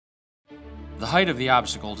The height of the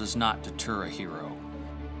obstacle does not deter a hero.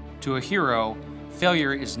 To a hero,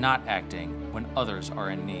 failure is not acting when others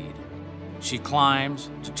are in need. She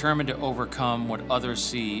climbs, determined to overcome what others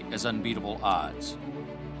see as unbeatable odds.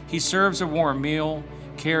 He serves a warm meal,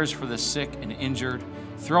 cares for the sick and injured,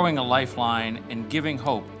 throwing a lifeline and giving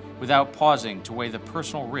hope without pausing to weigh the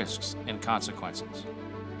personal risks and consequences.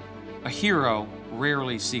 A hero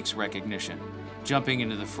rarely seeks recognition, jumping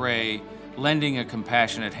into the fray, lending a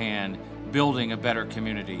compassionate hand, building a better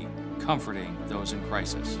community, comforting those in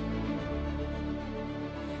crisis.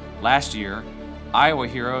 Last year, Iowa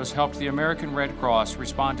Heroes helped the American Red Cross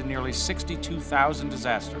respond to nearly 62,000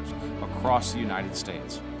 disasters across the United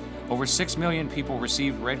States. Over 6 million people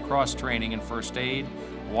received Red Cross training in first aid,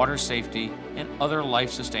 water safety, and other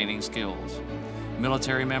life-sustaining skills.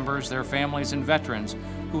 Military members, their families, and veterans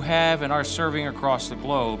who have and are serving across the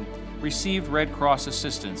globe received Red Cross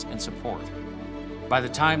assistance and support. By the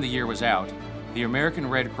time the year was out, the American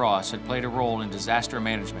Red Cross had played a role in disaster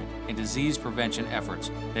management and disease prevention efforts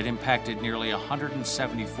that impacted nearly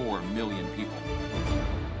 174 million people.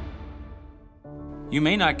 You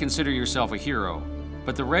may not consider yourself a hero,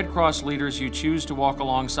 but the Red Cross leaders you choose to walk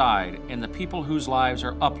alongside and the people whose lives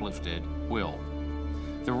are uplifted will.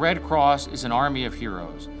 The Red Cross is an army of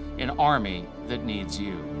heroes, an army that needs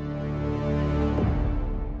you.